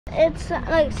It's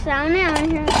like sounding on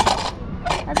here.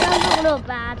 That sounds a little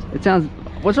bad. It sounds,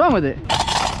 what's wrong with it?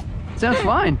 It sounds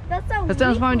fine. That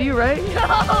sounds fine to you, right? No.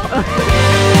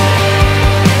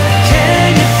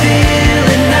 Can you feel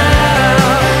it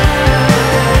now?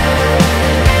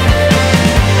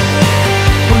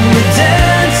 When we're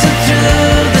dancing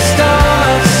through the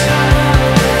stars.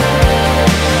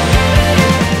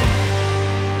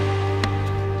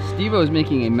 Steve-O's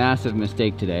making a massive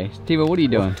mistake today. Steve-O, what are you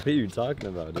doing? What are you talking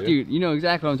about, dude? Dude, you know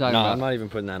exactly what I'm talking No, about. I'm not even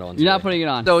putting that on. You're not putting it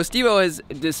on. So Steve-O has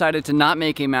decided to not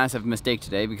make a massive mistake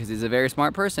today because he's a very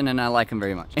smart person and I like him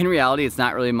very much. In reality, it's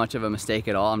not really much of a mistake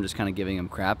at all. I'm just kind of giving him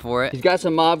crap for it. He's got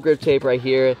some mob grip tape right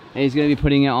here and he's gonna be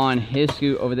putting it on his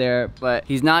scoot over there, but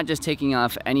he's not just taking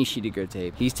off any sheet of grip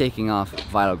tape. He's taking off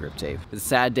vinyl grip tape. It's a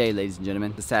sad day, ladies and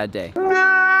gentlemen. It's a sad day.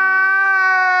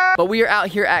 But we are out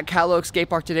here at Cal Oaks Skate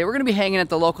Park today. We're gonna be hanging at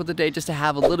the local today just to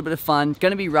have a little bit of fun.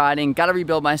 Gonna be riding, gotta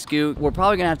rebuild my scoot. We're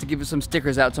probably gonna have to give some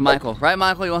stickers out to Michael. Right,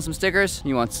 Michael, you want some stickers?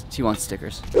 He wants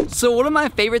stickers. So one of my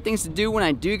favorite things to do when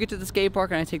I do get to the skate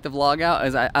park and I take the vlog out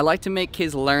is I like to make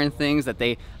kids learn things that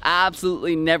they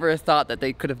absolutely never thought that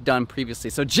they could have done previously.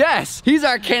 So Jess, he's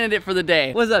our candidate for the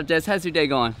day. What's up, Jess? How's your day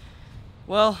going?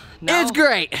 Well, no. It's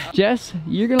great. Jess,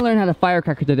 you're gonna learn how to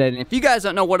firecracker today. And if you guys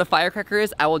don't know what a firecracker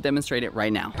is, I will demonstrate it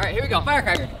right now. All right, here we go,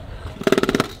 firecracker.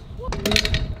 What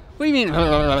do you mean?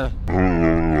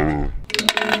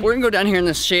 We're gonna go down here in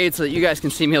this shade so that you guys can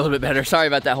see me a little bit better. Sorry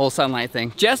about that whole sunlight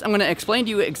thing. Jess, I'm gonna explain to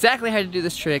you exactly how to do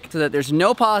this trick so that there's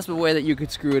no possible way that you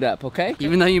could screw it up, okay?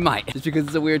 Even though you might, just because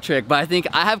it's a weird trick. But I think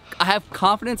I have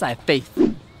confidence, I have faith.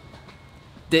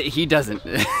 That he doesn't.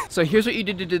 So here's what you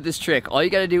do to do this trick. All you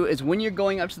gotta do is when you're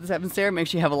going up to the 7th stair, make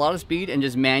sure you have a lot of speed and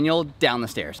just manual down the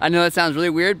stairs. I know that sounds really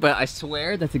weird, but I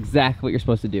swear that's exactly what you're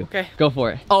supposed to do. Okay. Go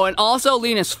for it. Oh, and also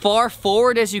lean as far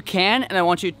forward as you can, and I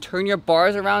want you to turn your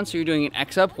bars around so you're doing an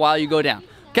X up while you go down,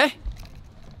 okay?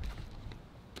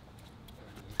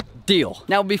 Deal.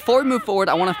 Now, before we move forward,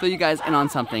 I want to fill you guys in on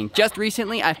something. Just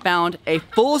recently, I found a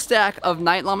full stack of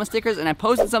Night Llama stickers, and I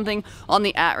posted something on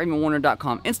the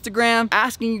 @RaymondWarner.com Instagram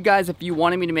asking you guys if you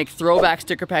wanted me to make throwback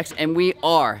sticker packs, and we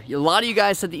are. A lot of you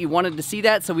guys said that you wanted to see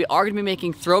that, so we are going to be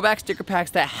making throwback sticker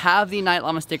packs that have the Night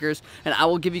Llama stickers, and I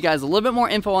will give you guys a little bit more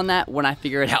info on that when I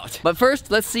figure it out. But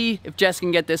first, let's see if Jess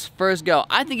can get this first go.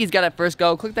 I think he's got it first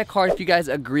go. Click that card if you guys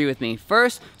agree with me.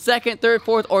 First, second, third,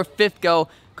 fourth, or fifth go.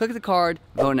 Click the card,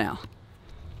 go now.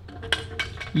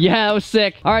 Yeah, that was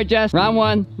sick. All right, Jess, round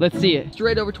one, let's see it.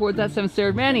 Straight over towards that 7th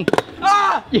stair. Manny,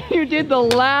 ah! You did the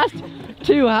last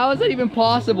two. How is that even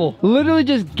possible? Literally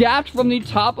just gapped from the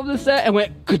top of the set and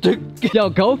went,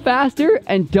 yo, go faster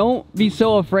and don't be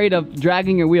so afraid of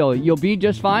dragging your wheel. You'll be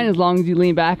just fine as long as you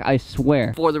lean back, I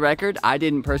swear. For the record, I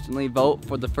didn't personally vote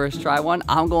for the first try one.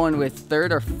 I'm going with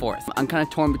third or fourth. I'm kind of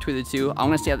torn between the two. I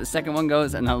want to see how the second one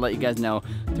goes and I'll let you guys know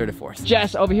third or fourth.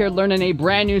 Jess over here learning a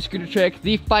brand new scooter trick,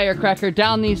 the firecracker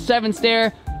down the 7th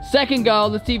stair. Second go,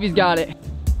 let's see if he's got it.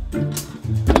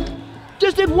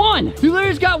 Just did one. You literally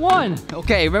just got one.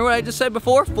 Okay, remember what I just said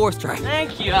before? Fourth try.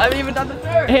 Thank you. I haven't even done the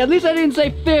third. Hey, at least I didn't say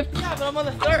fifth. Yeah, but I'm on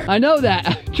the third. I know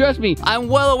that. Trust me. I'm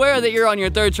well aware that you're on your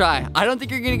third try. I don't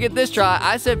think you're gonna get this try.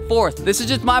 I said fourth. This is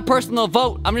just my personal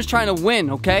vote. I'm just trying to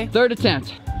win, okay? Third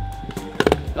attempt.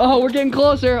 Oh, we're getting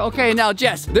closer. Okay, now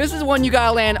Jess, this is one you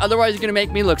gotta land, otherwise you're gonna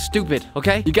make me look stupid,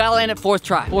 okay? You gotta land at fourth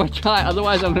try. Fourth try,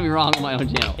 otherwise I'm gonna be wrong on my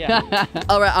own channel. Yeah.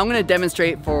 All right, I'm gonna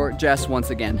demonstrate for Jess once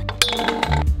again.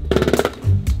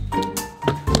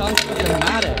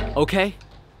 Okay?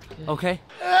 Okay?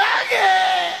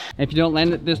 If you don't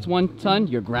land at this one, son,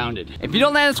 you're grounded. If you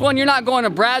don't land this one, you're not going to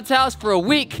Brad's house for a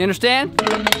week. You understand?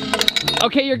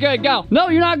 Okay, you're good. Go. No,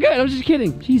 you're not good. I'm just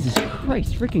kidding. Jesus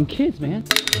Christ, freaking kids, man.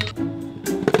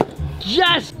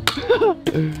 Yes!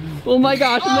 Oh my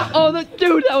gosh.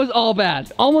 Dude, that was all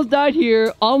bad. Almost died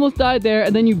here, almost died there,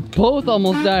 and then you both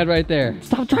almost died right there.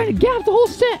 Stop trying to gap the whole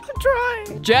set. I'm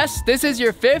trying. Jess, this is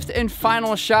your 5th and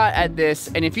final shot at this,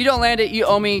 and if you don't land it, you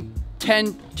owe me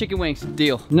 10 chicken wings.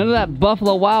 Deal. None of that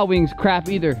Buffalo Wild Wings crap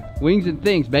either. Wings and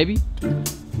things, baby.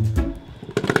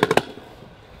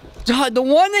 God, the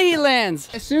one that he lands.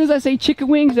 As soon as I say chicken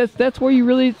wings, that's where you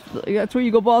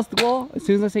go balls to the wall. As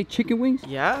soon as I say chicken wings.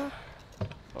 Yeah?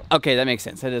 Okay, that makes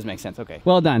sense. That does make sense. Okay.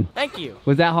 Well done. Thank you.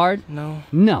 Was that hard? No.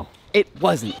 No, it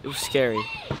wasn't. It was scary.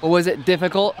 Or was it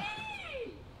difficult?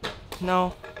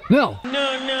 No. No.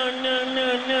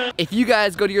 No. If you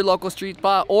guys go to your local street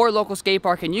spot or local skate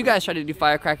park and you guys try to do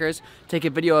firecrackers, take a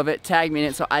video of it, tag me in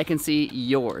it so I can see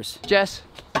yours. Jess,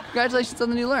 congratulations on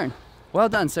the new learn. Well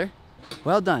done, sir.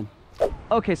 Well done.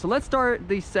 Okay, so let's start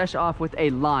the session off with a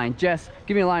line. Jess,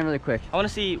 give me a line really quick. I want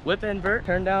to see whip and invert,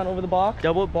 turn down over the block,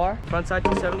 double whip bar, front side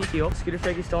 270 heel, scooter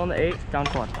fakie still on the 8, down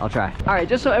quad. I'll try. All right,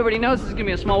 just so everybody knows, this is gonna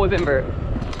be a small whip invert.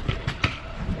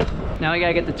 Now we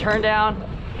gotta get the turn down,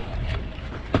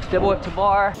 double whip to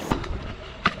bar.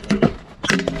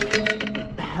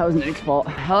 That was Nick's fault.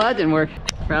 Hell, that didn't work.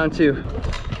 Round 2.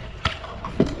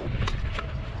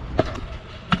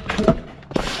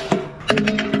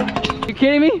 You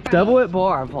kidding me? Double whip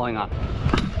bar I'm falling on.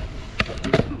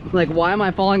 Like, why am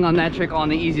I falling on that trick on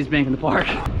the easiest bank in the park?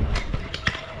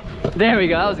 There we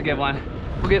go, that was a good one.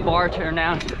 We'll get bar, turn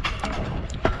down,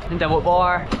 and double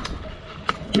bar.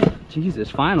 Jesus,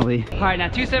 finally. All right, now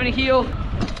 270 heel.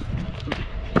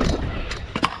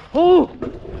 Oh!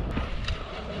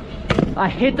 I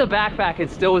hit the backpack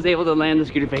and still was able to land the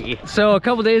scooter fakie. So a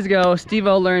couple days ago,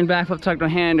 Steve-O learned backflip tucked on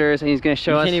handers, and he's gonna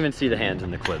show us. You can't even see the hands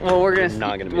in the clip. Well, we're gonna.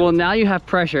 Not gonna be well, now you have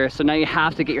pressure, so now you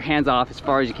have to get your hands off as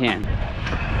far as you can.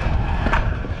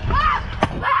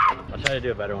 I'll try to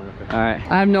do a better one. All right.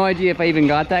 I have no idea if I even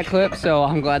got that clip, so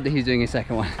I'm glad that he's doing a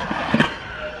second one.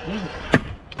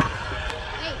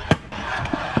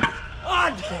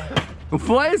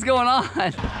 What is going on?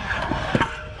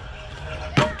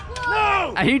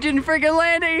 No! You didn't freaking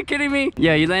land it, are you kidding me?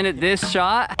 Yeah, you landed this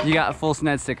shot, you got a full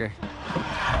SNED sticker.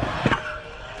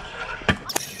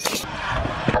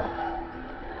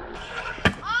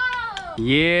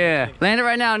 Yeah. Land it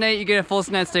right now, Nate, you get a full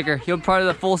SNED sticker. You're part of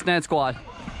the full SNED squad.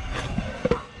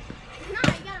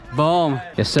 Boom.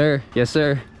 Yes, sir. Yes,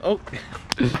 sir. Oh.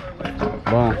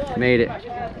 Boom. Made it.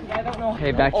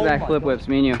 Okay, back-to-back flip whips,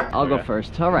 me and you. I'll go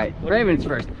first. All right, Raymond's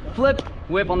first. Flip,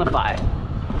 whip on the 5.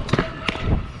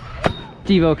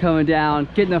 Devo coming down,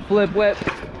 getting a flip whip.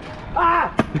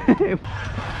 Ah!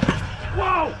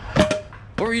 Whoa!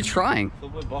 What were you trying?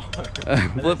 Flip whip bar.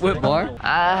 Flip whip bar?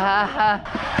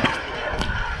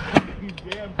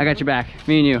 I got your back,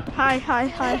 me and you. Hi, hi,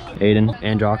 hi. Aiden,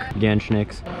 Androck,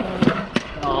 Ganschnicks.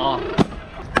 Oh.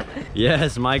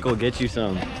 Yes, Michael, get you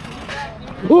some.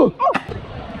 Ooh.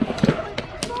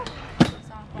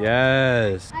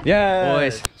 Yes. Yes.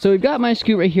 Boys. So we've got my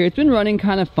scoot right here. It's been running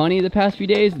kind of funny the past few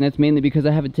days, and that's mainly because I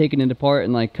haven't taken it apart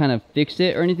and like kind of fixed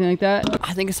it or anything like that.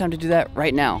 I think it's time to do that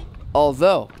right now.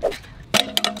 Although,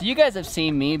 you guys have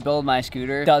seen me build my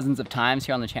scooter dozens of times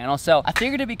here on the channel, so I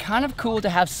figured it'd be kind of cool to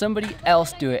have somebody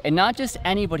else do it, and not just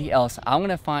anybody else. I'm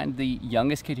gonna find the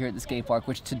youngest kid here at the skate park,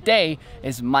 which today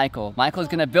is Michael. Michael's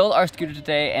gonna build our scooter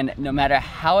today, and no matter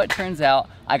how it turns out,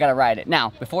 I gotta ride it.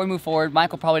 Now, before we move forward,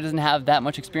 Michael probably doesn't have that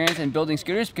much experience in building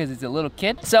scooters because he's a little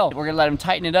kid, so we're gonna let him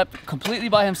tighten it up completely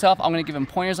by himself. I'm gonna give him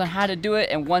pointers on how to do it,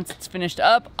 and once it's finished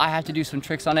up, I have to do some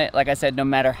tricks on it, like I said, no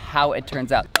matter how it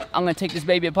turns out. I'm gonna take this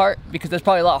baby apart because that's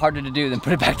probably a lot harder to do than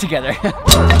put it back together.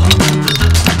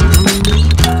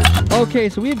 Okay,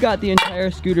 so we've got the entire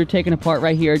scooter taken apart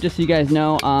right here, just so you guys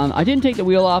know. I didn't take the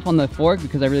wheel off on the fork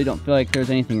because I really don't feel like there's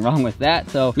anything wrong with that.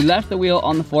 So we left the wheel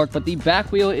on the fork, but the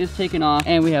back wheel is taken off,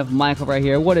 and we have Michael right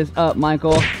here. What is up,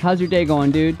 Michael? How's your day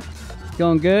going, dude?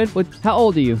 Going good? How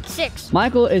old are you? 6.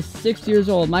 Michael is 6 years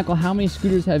old. Michael, how many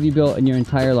scooters have you built in your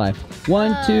entire life?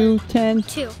 1, 2, 10?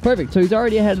 2. Perfect, so he's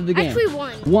already ahead of the game. Actually,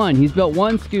 1. 1, he's built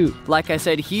 1 scoot. Like I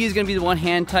said, he's gonna be the one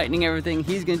hand tightening everything.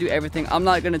 He's gonna do everything. I'm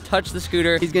not gonna touch the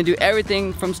scooter. He's gonna do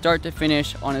everything from start to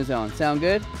finish on his own. Sound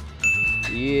good?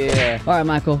 Yeah. All right,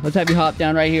 Michael, let's have you hop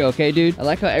down right here, okay, dude? I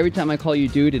like how every time I call you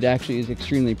dude, it actually is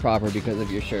extremely proper because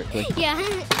of your shirt. Yeah.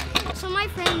 So my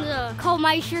friends call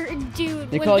my shirt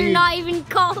dude when they're not even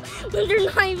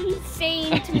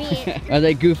saying to me. Are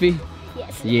they goofy?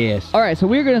 Yes. Yes. All right, so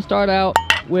we're gonna start out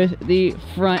with the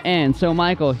front end. So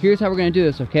Michael, here's how we're gonna do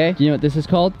this, okay? Do you know what this is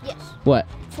called? Yes. What?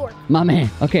 Fork. My man.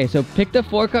 Okay, so pick the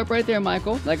fork up right there,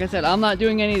 Michael. Like I said, I'm not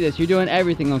doing any of this. You're doing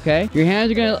everything, okay? Your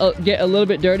hands are gonna get a little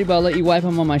bit dirty, but I'll let you wipe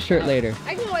them on my shirt later.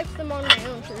 I can wipe them on my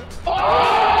own shirt.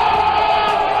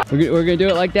 We're gonna do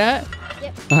it like that?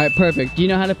 Yep. All right, perfect. Do you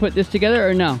know how to put this together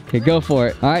or no? Okay, go for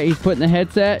it. All right, he's putting the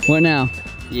headset. What now?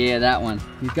 Yeah, that one.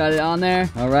 He's got it on there.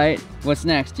 All right, what's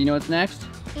next? Do you know what's next?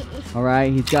 All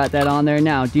right, he's got that on there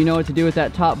now. Do you know what to do with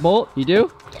that top bolt? You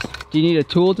do? Do you need a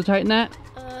tool to tighten that?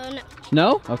 No.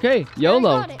 No? Okay,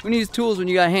 YOLO. Who needs tools when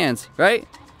you got hands, right?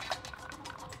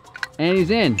 And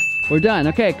he's in. We're done.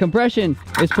 Okay, compression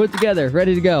is put together,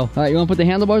 ready to go. All right, you want to put the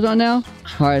handlebars on now?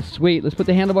 All right, sweet. Let's put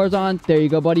the handlebars on. There you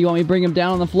go, buddy. You want me to bring him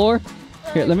down on the floor?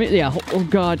 Here, let me, yeah. Oh,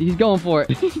 God, he's going for it.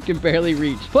 He can barely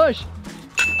reach. Push.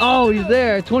 Oh, he's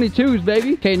there. 22s,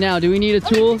 baby. Okay, now, do we need a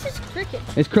tool? This is crooked.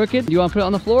 It's crooked? You want to put it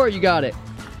on the floor or you got it?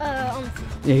 On the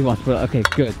floor. Yeah, he wants to put it. Okay,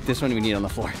 good. This one we need on the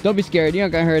floor. Don't be scared. You're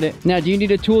not gonna hurt it. Now, do you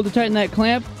need a tool to tighten that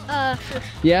clamp? Sure.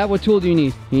 Yeah, what tool do you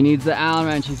need? He needs the Allen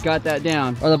wrench. He's got that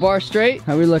down. Are the bars straight?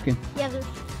 How are we looking? Yeah,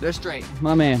 They're straight.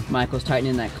 My man, Michael's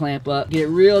tightening that clamp up. Get it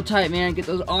real tight, man. Get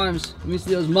those arms. Let me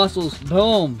see those muscles.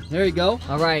 Boom. There you go.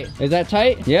 All right. Is that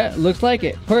tight? Yeah, looks like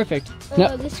it. Perfect.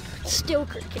 No, this is still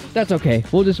crooked. that's okay.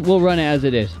 We'll run it as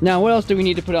it is. Now, what else do we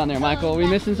need to put on there, Michael? Are we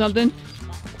missing something?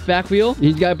 Back wheel?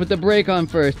 He's got to put the brake on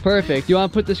first. Perfect. You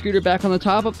want to put the scooter back on the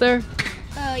top up there?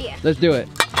 Yeah. Let's do it.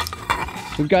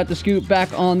 We've got the scoot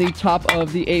back on the top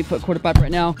of the 8-foot quarter pipe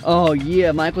right now. Oh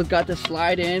yeah, Michael's got the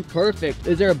slide in. Perfect.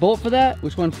 Is there a bolt for that?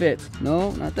 Which one fits?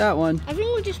 No, not that one. I think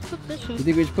we'll just put this one. You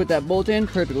think we just put that bolt in?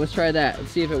 Perfect. Let's try that.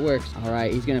 Let's see if it works. All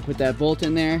right, he's gonna put that bolt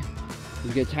in there.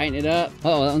 He's gonna tighten it up.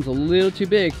 Oh, that one's a little too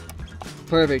big.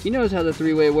 Perfect. He knows how the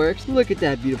 3-way works. Look at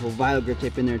that beautiful vinyl grip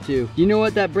tape in there too. Do you know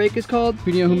what that brake is called?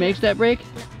 Do you know who makes that brake?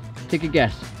 Take a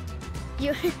guess.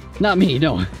 You. Not me,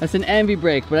 no. That's an Envy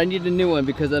brake, but I need a new one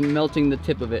because I'm melting the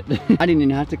tip of it. I didn't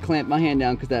even have to clamp my hand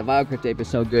down because that vinyl grip tape is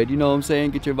so good. You know what I'm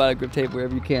saying? Get your vinyl grip tape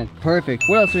wherever you can. Perfect.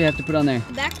 What else do we have to put on there?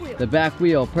 The back wheel. The back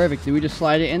wheel. Perfect. Do we just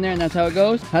slide it in there and that's how it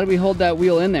goes? How do we hold that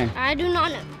wheel in there? I do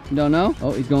not know. You don't know?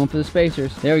 Oh, he's going for the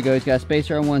spacers. There we go. He's got a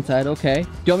spacer on one side. Okay. Do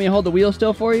you want me to hold the wheel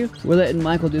still for you? We're letting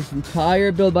Michael do this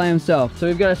entire build by himself. So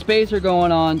we've got a spacer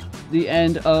going on the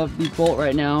end of the bolt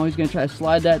right now. He's going to try to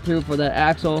slide that through for that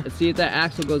axle. Let's see if that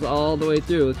axle goes all the way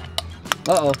through.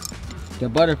 Uh-oh.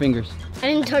 Got butterfingers. I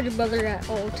didn't touch butter at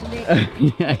all today.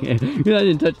 Yeah.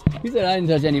 You said I didn't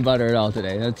touch any butter at all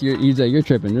today. That's you're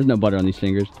tripping. There's no butter on these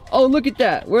fingers. Oh, look at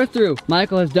that. We're through.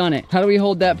 Michael has done it. How do we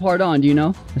hold that part on? Do you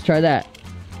know? Let's try that.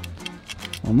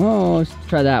 Almost.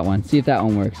 Try that one. See if that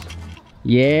one works.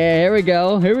 Yeah, here we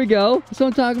go. Here we go. That's what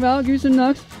I'm talking about. Give you some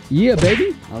nuts. Yeah,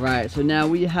 baby. All right, so now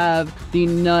we have the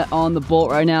nut on the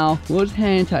bolt right now. We'll just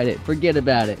hand tight it. Forget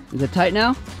about it. Is it tight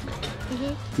now?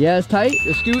 Yeah, it's tight.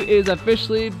 The scoot is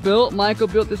officially built. Michael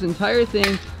built this entire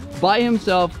thing by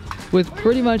himself with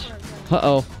pretty much...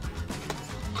 Uh-oh.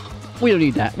 We don't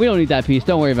need that. We don't need that piece.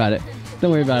 Don't worry about it. Don't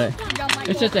worry about it.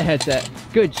 It's just a headset.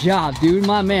 Good job, dude.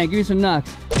 My man, give me some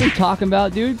nuts. What are you talking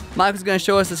about, dude? Michael's gonna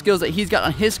show us the skills that he's got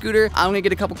on his scooter. I'm gonna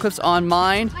get a couple clips on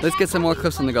mine. Let's get some more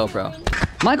clips on the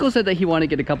GoPro. Michael said that he wanted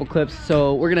to get a couple clips,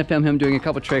 so we're gonna film him doing a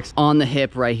couple tricks on the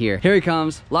hip right here. Here he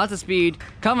comes. Lots of speed.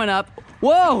 Coming up.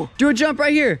 Whoa! Do a jump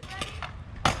right here.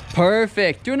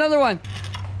 Perfect. Do another one.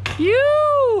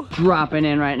 You! Dropping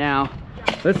in right now.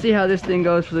 Let's see how this thing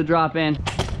goes for the drop in.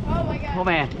 Oh my god. Oh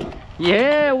man.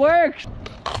 Yeah, it works.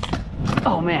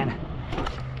 Oh man.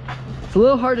 It's a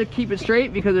little hard to keep it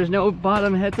straight because there's no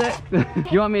bottom headset.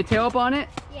 You want me to tail up on it?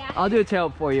 Yeah. I'll do a tail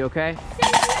up for you, okay?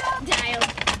 Dial.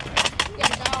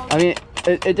 I mean,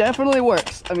 it definitely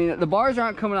works. I mean, the bars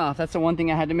aren't coming off. That's the one thing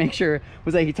I had to make sure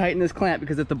was that he tightened this clamp,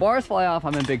 because if the bars fly off,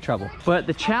 I'm in big trouble. But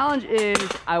the challenge is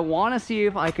I want to see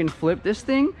if I can flip this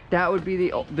thing. That would be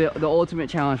the ultimate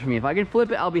challenge for me. If I can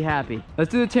flip it, I'll be happy.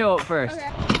 Let's do the tail up first. Okay.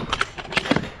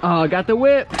 Oh, I got the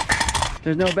whip.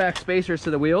 There's no back spacers to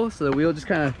the wheel, so the wheel just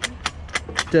kind of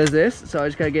does this, so I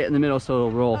just gotta get in the middle so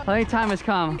it'll roll. I think time has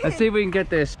come. Let's see if we can get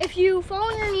this. If you fall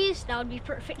on your knees, that would be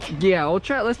perfect. Yeah, we'll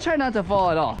try. Let's try not to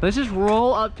fall at all. Let's just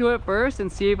roll up to it first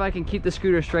and see if I can keep the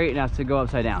scooter straight enough to go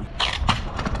upside down.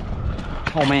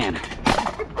 Oh man,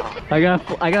 I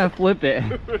gotta flip it.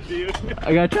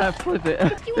 I gotta try to flip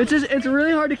it. It's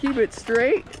really hard to keep it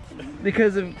straight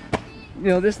because of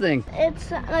this thing.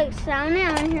 It's like sounding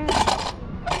on here.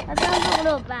 That sounds a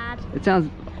little bad. It sounds.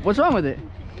 What's wrong with it?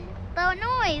 The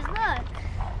noise, look.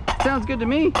 It sounds good to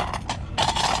me.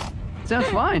 It sounds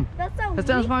fine. That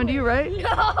Sounds fine to you, right?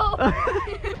 No.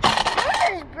 This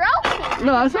is broken.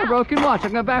 No, that's not broken. Watch,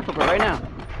 I'm gonna backflip it right now.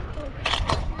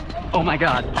 Oh my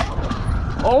god.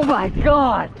 Oh my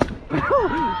god.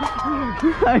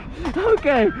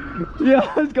 Okay. Yeah,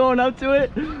 I was going up to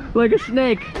it like a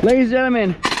snake. Ladies and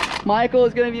gentlemen, Michael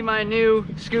is gonna be my new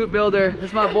scoot builder.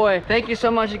 That's my boy. Thank you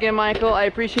so much again, Michael. I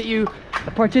appreciate you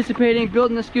participating,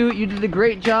 building the scoot. You did a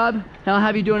great job, and I'll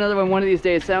have you do another one of these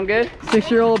days. Sound good?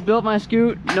 6-year-old built my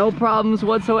scoot, no problems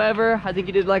whatsoever. I think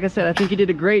he did, like I said, I think he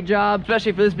did a great job,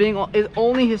 especially for this being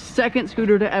only his second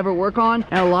scooter to ever work on,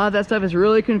 and a lot of that stuff is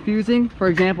really confusing. For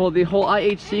example, the whole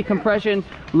IHC compression,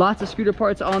 lots of scooter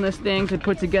parts on this thing to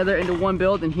put together into one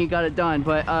build, and he got it done.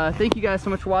 But thank you guys so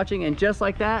much for watching, and just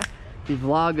like that, the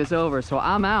vlog is over, so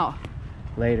I'm out.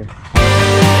 Later.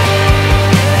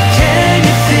 Can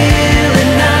you feel it?